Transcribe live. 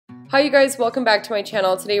Hi you guys, welcome back to my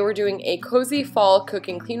channel. Today we're doing a cozy fall cook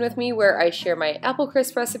and clean with me where I share my apple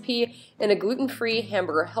crisp recipe and a gluten-free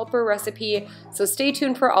hamburger helper recipe. So stay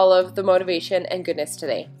tuned for all of the motivation and goodness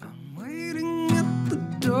today. I'm waiting at the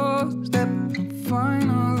doorstep, I'm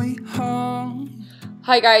finally home.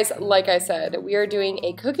 Hi guys, like I said, we are doing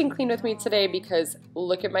a cook and clean with me today because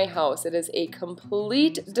look at my house. It is a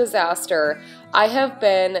complete disaster. I have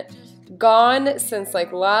been gone since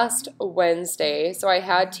like last Wednesday. So I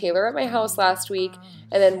had Taylor at my house last week,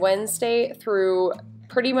 and then Wednesday through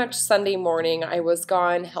pretty much Sunday morning I was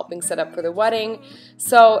gone helping set up for the wedding.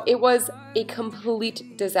 So it was a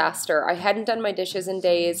complete disaster. I hadn't done my dishes in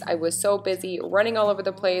days. I was so busy running all over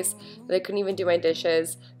the place that I couldn't even do my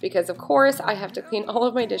dishes because of course I have to clean all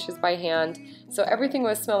of my dishes by hand. So everything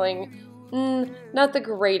was smelling not the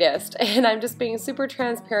greatest, and I'm just being super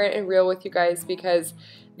transparent and real with you guys because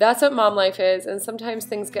that's what mom life is, and sometimes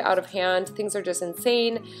things get out of hand. Things are just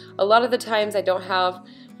insane. A lot of the times I don't have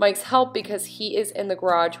Mike's help because he is in the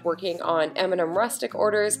garage working on M&M rustic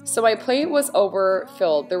orders, so my plate was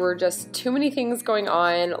overfilled. There were just too many things going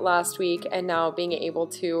on last week, and now being able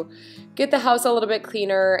to get the house a little bit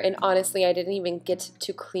cleaner, and honestly I didn't even get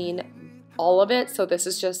to clean all of it, so this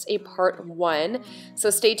is just a part one. So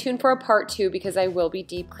stay tuned for a part two because I will be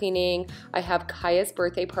deep cleaning. I have Kaya's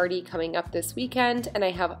birthday party coming up this weekend, and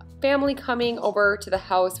I have family coming over to the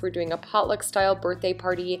house. We're doing a potluck style birthday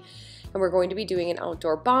party, and we're going to be doing an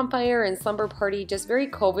outdoor bonfire and slumber party, just very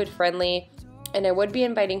COVID friendly. And I would be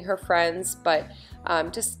inviting her friends, but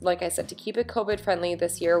just like I said, to keep it COVID friendly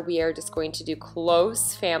this year, we are just going to do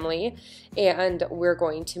close family, and we're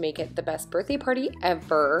going to make it the best birthday party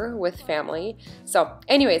ever with family. So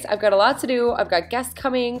anyways, I've got a lot to do. I've got guests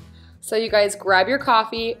coming. So you guys grab your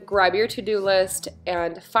coffee, grab your to-do list,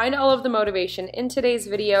 and find all of the motivation in today's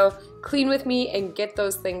video. Clean with me and get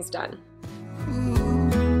those things done.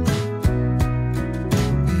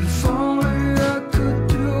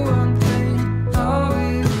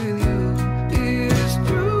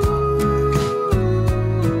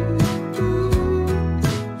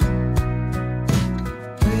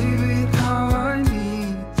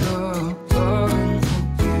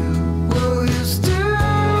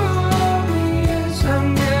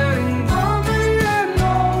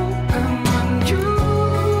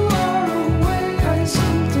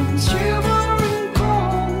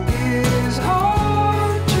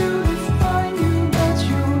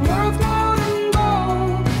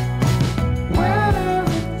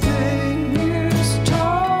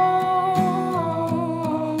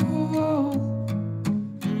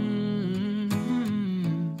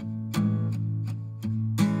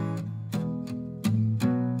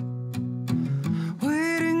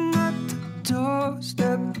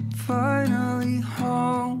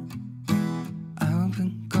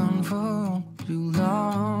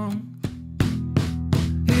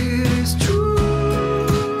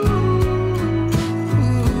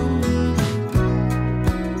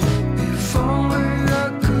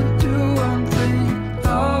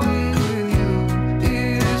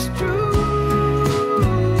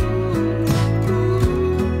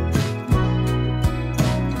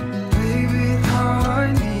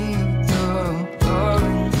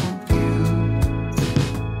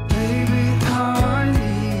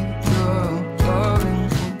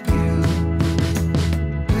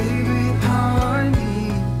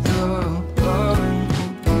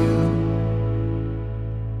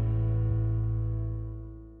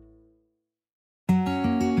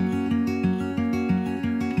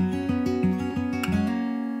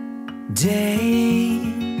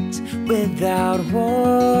 Days without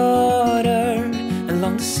water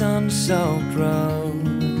along the sun-soaked road.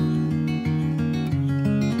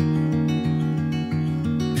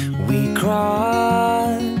 We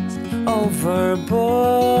crossed over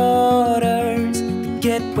borders to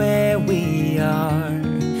get where we are,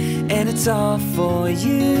 and it's all for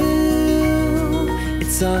you.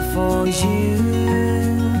 It's all for you.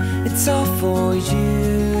 It's all for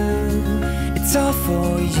you. It's all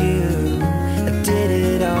for you. I did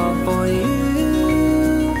it all for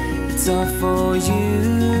you. It's all for you.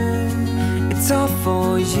 It's all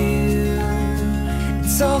for you.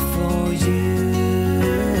 It's all for you.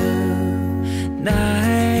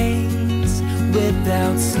 Nights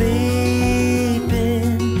without sleeping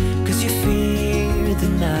 'cause you fear the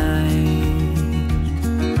night,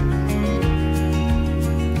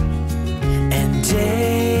 and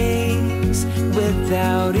days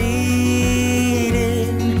without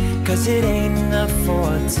eating 'cause it ain't enough for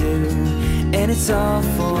two, and it's all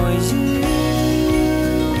for you.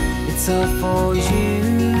 It's all for you.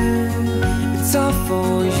 It's all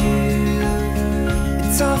for you.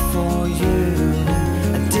 It's all for you.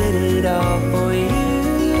 I did it it all for you.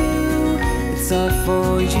 It's all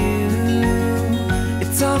for you.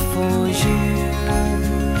 It's all for you.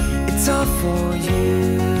 It's all for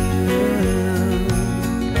you.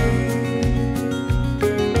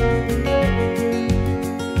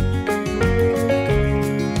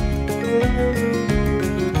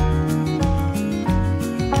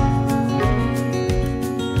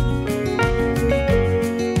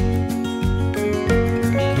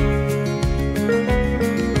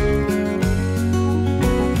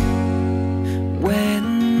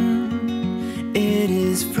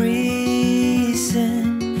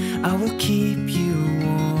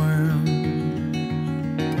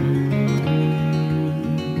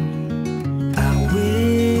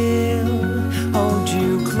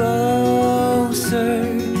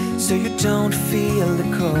 Don't feel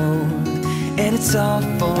the cold, and it's all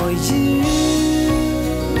for you.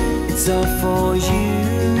 It's all for you.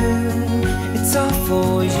 It's all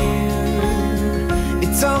for you.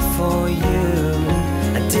 It's all for you.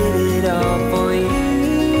 I did it all for you.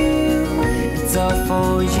 It's all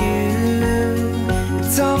for you.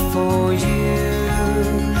 It's all for you.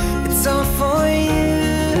 It's all for you.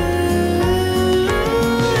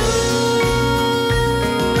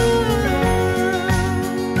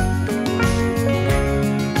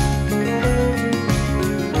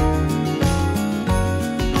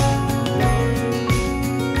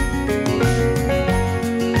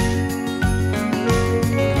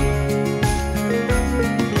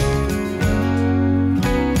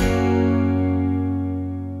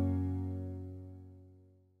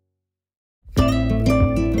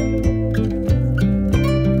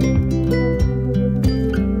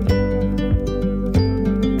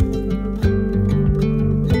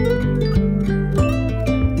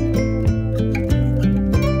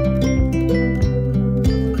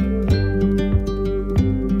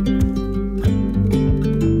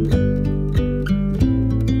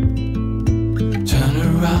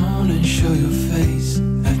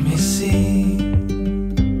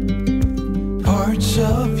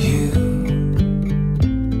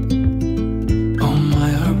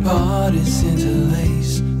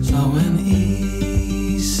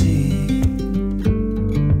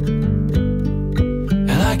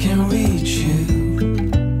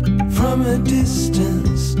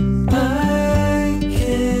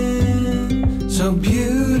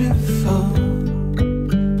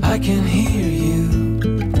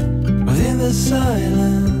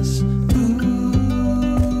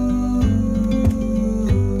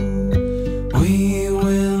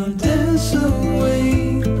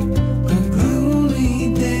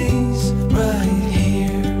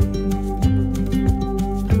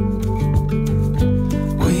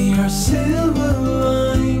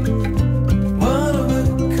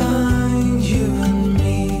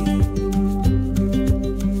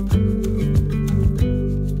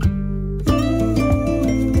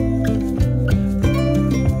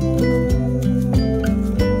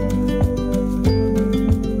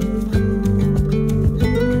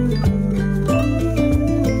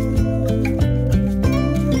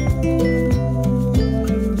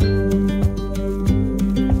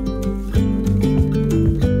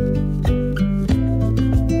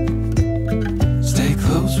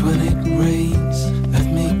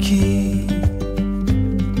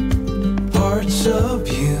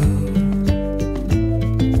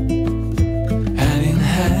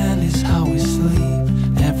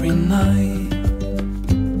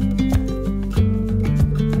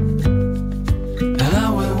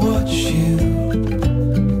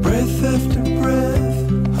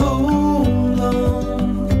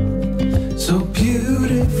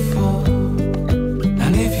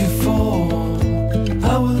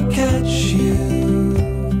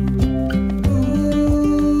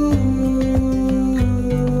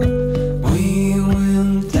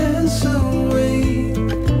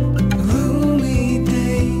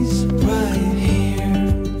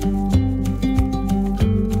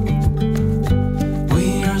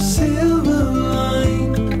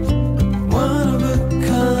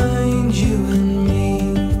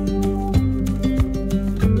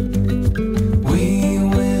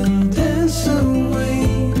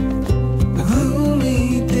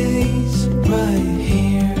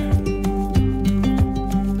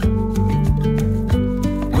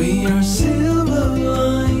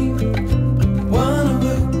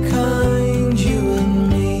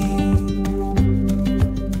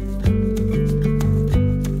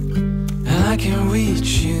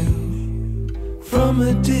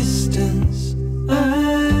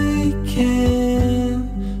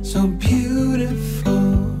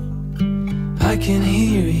 can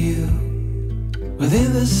hear you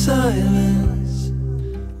within the silence.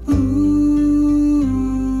 Ooh.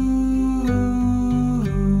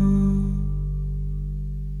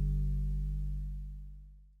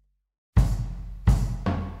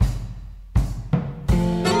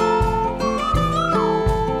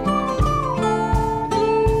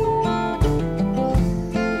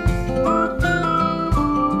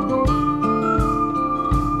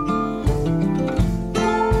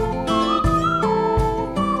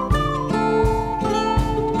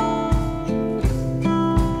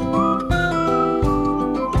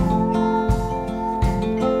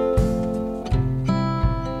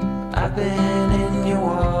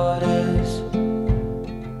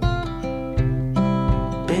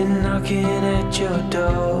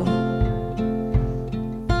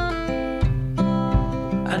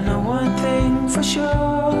 for sure.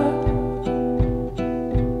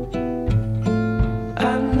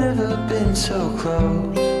 I've never been so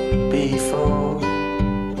close before.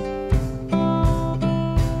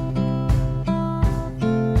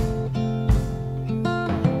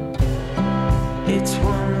 It's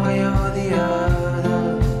one way or the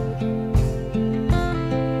other,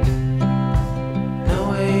 no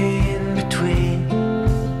way in between.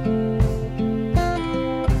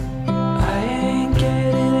 I ain't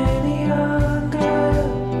getting any younger,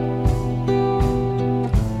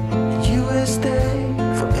 and you will stay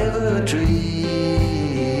forever a dream.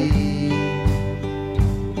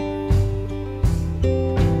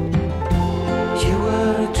 You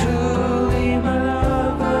were truly my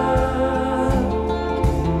lover,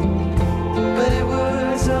 but it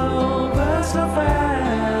was over so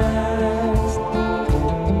fast.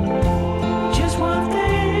 Just one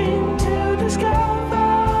thing to discover.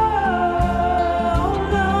 Oh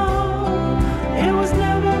no, it was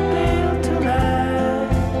never built to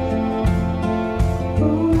last.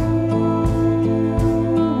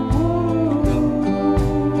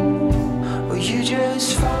 Well, you just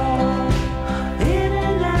fall in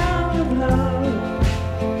and out of love.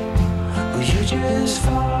 Well, you just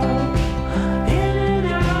fall in and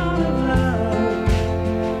out of love.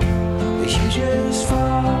 Well, you just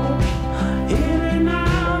fall in and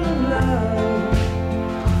out of love.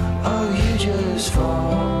 Oh, you just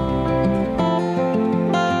fall.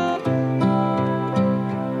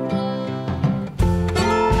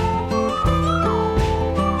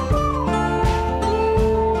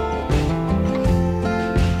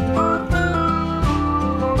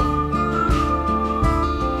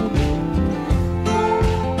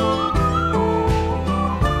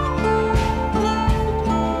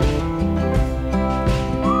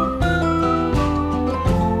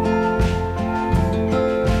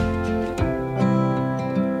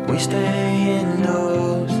 We stay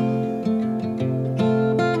indoors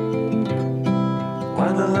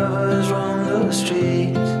while the lovers roam the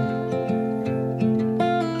streets.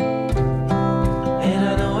 And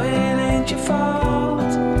I know it ain't your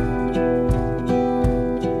fault.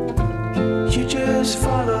 You just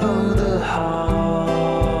follow the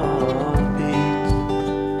heartbeats.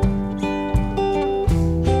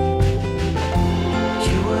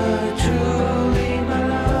 You were truly my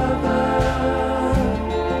lover,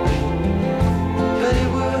 but it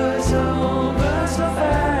was over so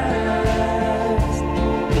fast.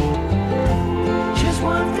 Just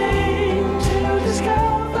one thing to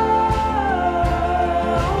discover.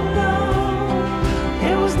 Oh no,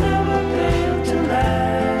 it was never built to last.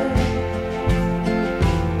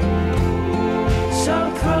 So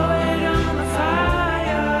throw it on the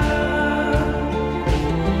fire.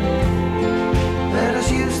 Let us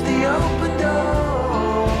use the open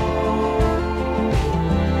door.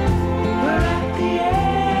 We're at the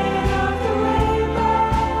end of the rainbow.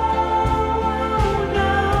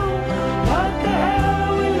 Now, what the hell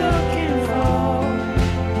are we looking for?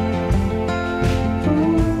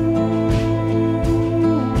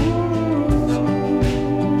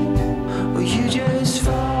 Well, you just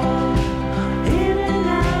fall in and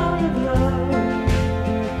out of love.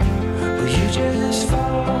 Well, you just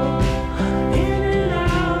fall in and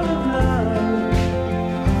out of love.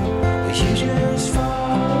 Well, you just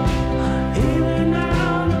fall in and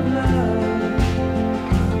out of love.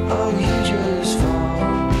 Oh, you just fall.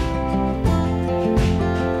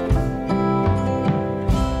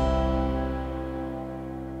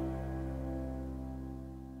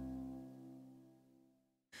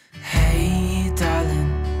 Hey,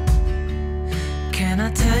 darling, can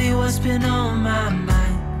I tell you what's been on my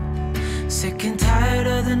mind? Sick and tired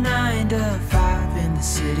of the 9 to 5 in the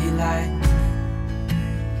city life.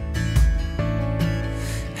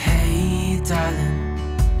 Hey, darling,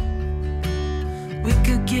 we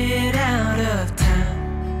could get out of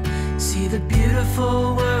town, see the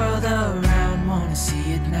beautiful world around, wanna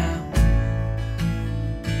see it now.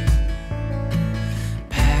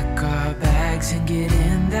 Pack our bags and get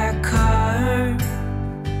in that car,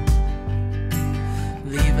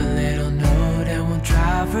 leave a little note and we'll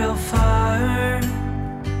drive real far.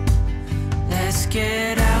 Let's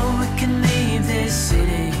get out, we can leave this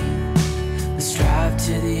city. Let's drive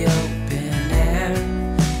to the open air.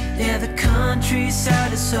 Yeah, the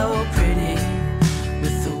countryside is so pretty,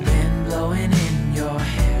 with the wind blowing in your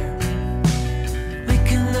hair. We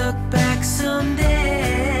can look back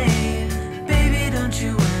someday. Baby, don't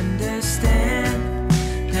you understand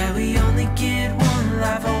that we only get one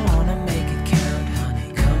life? I wanna make it count,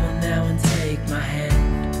 honey. Come on now and take my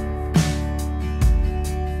hand.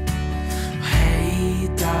 Hey,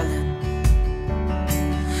 darling,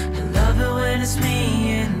 I love it when it's me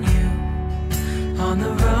and you. on the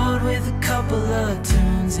road with a couple of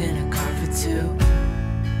tunes in a car for two.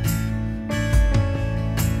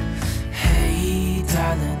 Hey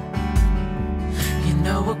darling, you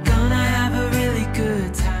know we're gonna have a really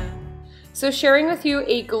good time. So sharing with you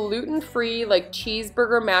a gluten-free like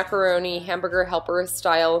cheeseburger macaroni hamburger helper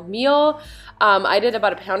style meal. I did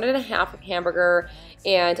about 1.5 pounds of hamburger,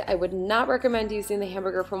 and I would not recommend using the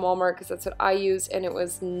hamburger from Walmart because that's what I used and it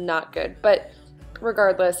was not good. But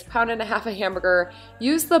regardless, 1.5 pounds of hamburger.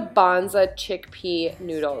 Use the Banza chickpea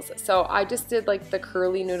noodles. So I just did like the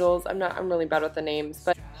curly noodles. I'm really bad with the names,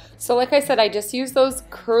 but so like I said, I just use those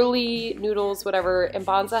curly noodles, whatever, and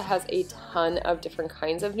Banza has a ton of different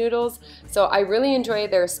kinds of noodles. So I really enjoy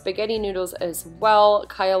their spaghetti noodles as well.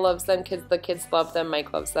 Kaya loves them, the kids love them,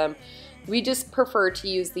 Mike loves them. We just prefer to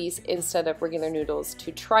use these instead of regular noodles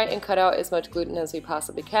to try and cut out as much gluten as we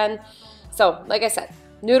possibly can. So like I said,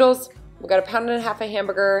 noodles, we got 1.5 pounds of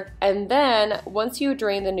hamburger, and then once you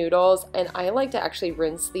drain the noodles, and I like to actually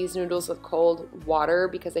rinse these noodles with cold water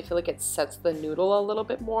because I feel like it sets the noodle a little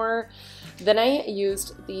bit more. Then I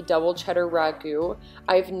used the double cheddar ragu.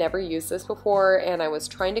 I've never used this before, and I was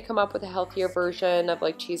trying to come up with a healthier version of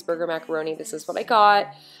like cheeseburger macaroni. This is what I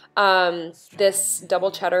got. This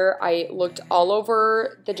double cheddar, I looked all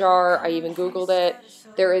over the jar. I even Googled it.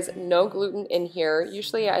 There is no gluten in here.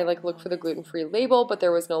 Usually I like look for the gluten-free label, but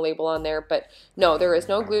there was no label on there. But no, there is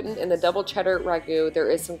no gluten in the double cheddar ragu.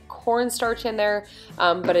 There is some cornstarch in there,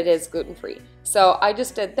 but it is gluten-free. So I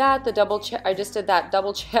just did that. I just did that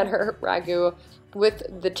double cheddar ragu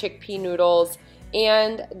with the chickpea noodles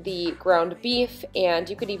and the ground beef, and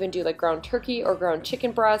you could even do like ground turkey or ground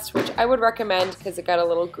chicken breast, which I would recommend because it got a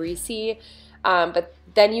little greasy. But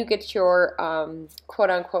then you get your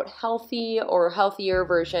quote-unquote healthy or healthier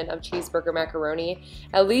version of cheeseburger macaroni,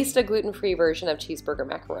 at least a gluten-free version of cheeseburger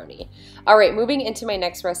macaroni. All right, moving into my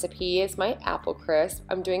next recipe is my apple crisp.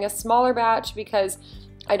 I'm doing a smaller batch because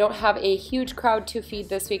I don't have a huge crowd to feed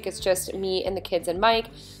this week. It's just me and the kids and Mike.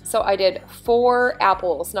 So I did 4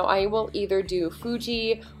 apples. Now I will either do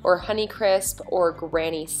Fuji or Honeycrisp or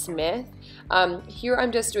Granny Smith. Here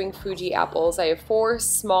I'm just doing Fuji apples. I have 4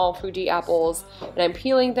 small Fuji apples, and I'm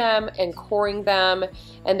peeling them and coring them,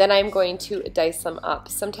 and then I'm going to dice them up.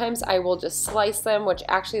 Sometimes I will just slice them, which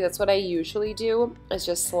actually that's what I usually do, is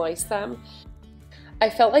just slice them. I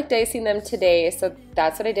felt like dicing them today, so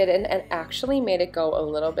that's what I did, and actually made it go a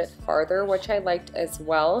little bit farther, which I liked as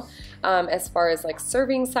well, as far as like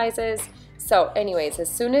serving sizes. So anyways, as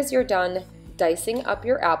soon as you're done dicing up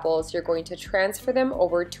your apples, you're going to transfer them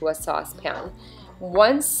over to a saucepan.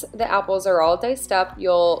 Once the apples are all diced up,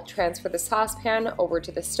 you'll transfer the saucepan over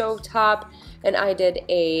to the stove top, and I did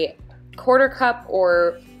a 1/4 cup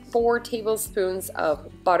or 4 tablespoons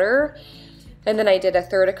of butter. And then I did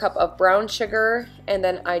 1/3 cup of brown sugar, and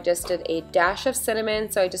then I just did a dash of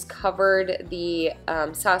cinnamon. So I just covered the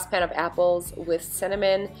saucepan of apples with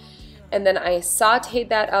cinnamon, and then I sauteed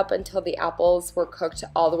that up until the apples were cooked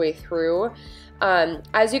all the way through.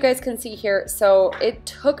 As you guys can see here, so it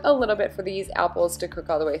took a little bit for these apples to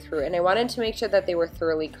cook all the way through, and I wanted to make sure that they were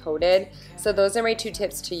thoroughly coated. So those are my 2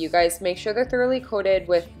 tips to you guys. Make sure they're thoroughly coated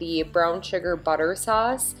with the brown sugar butter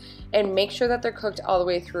sauce, and make sure that they're cooked all the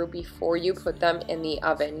way through before you put them in the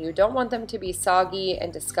oven. You don't want them to be soggy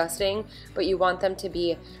and disgusting, but you want them to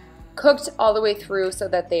be cooked all the way through so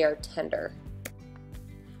that they are tender.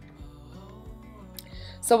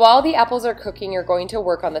 So while the apples are cooking, you're going to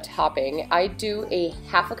work on the topping. I do a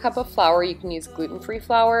 1/2 cup of flour. You can use gluten-free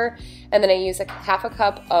flour, and then I use a 1/2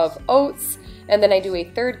 cup of oats, and then I do a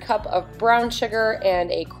 1/3 cup of brown sugar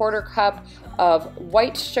and a 1/4 cup of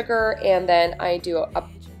white sugar, and then I do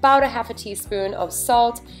about a 1/2 teaspoon of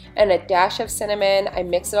salt and a dash of cinnamon. I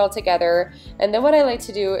mix it all together, and then what I like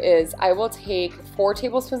to do is I will take 4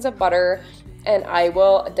 tablespoons of butter, and I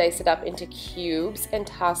will dice it up into cubes and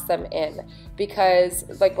toss them in, because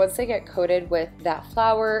like once they get coated with that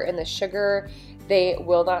flour and the sugar, they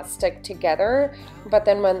will not stick together. But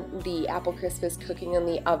then when the apple crisp is cooking in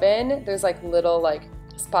the oven, there's like little like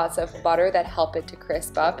spots of butter that help it to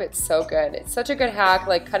crisp up. It's so good. It's such a good hack,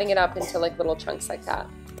 like cutting it up into like little chunks like that.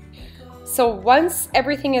 So once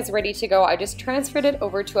everything is ready to go, I just transferred it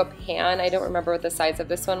over to a pan. I don't remember what the size of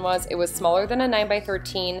this one was. It was smaller than a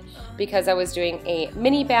 9x13 because I was doing a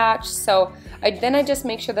mini batch. So then I just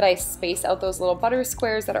make sure that I space out those little butter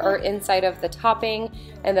squares that are inside of the topping,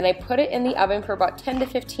 and then I put it in the oven for about 10 to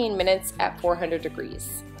 15 minutes at 400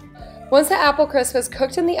 degrees. Once the apple crisp is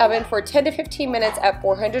cooked in the oven for 10 to 15 minutes at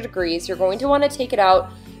 400 degrees, you're going to want to take it out,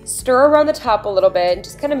 stir around the top a little bit, and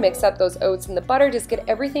just kind of mix up those oats and the butter. Just get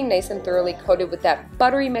everything nice and thoroughly coated with that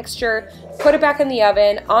buttery mixture. Put it back in the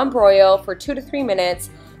oven on broil for 2 to 3 minutes,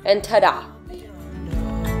 and ta-da!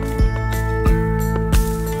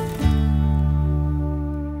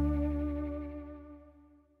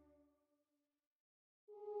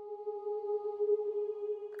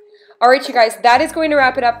 Alright you guys, that is going to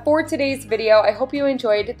wrap it up for today's video. I hope you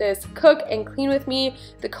enjoyed this cook and clean with me,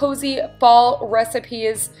 the cozy fall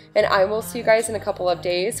recipes, and I will see you guys in a couple of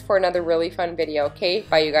days for another really fun video, okay?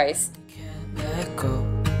 Bye you guys. Can't let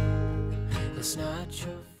go. It's not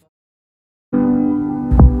true.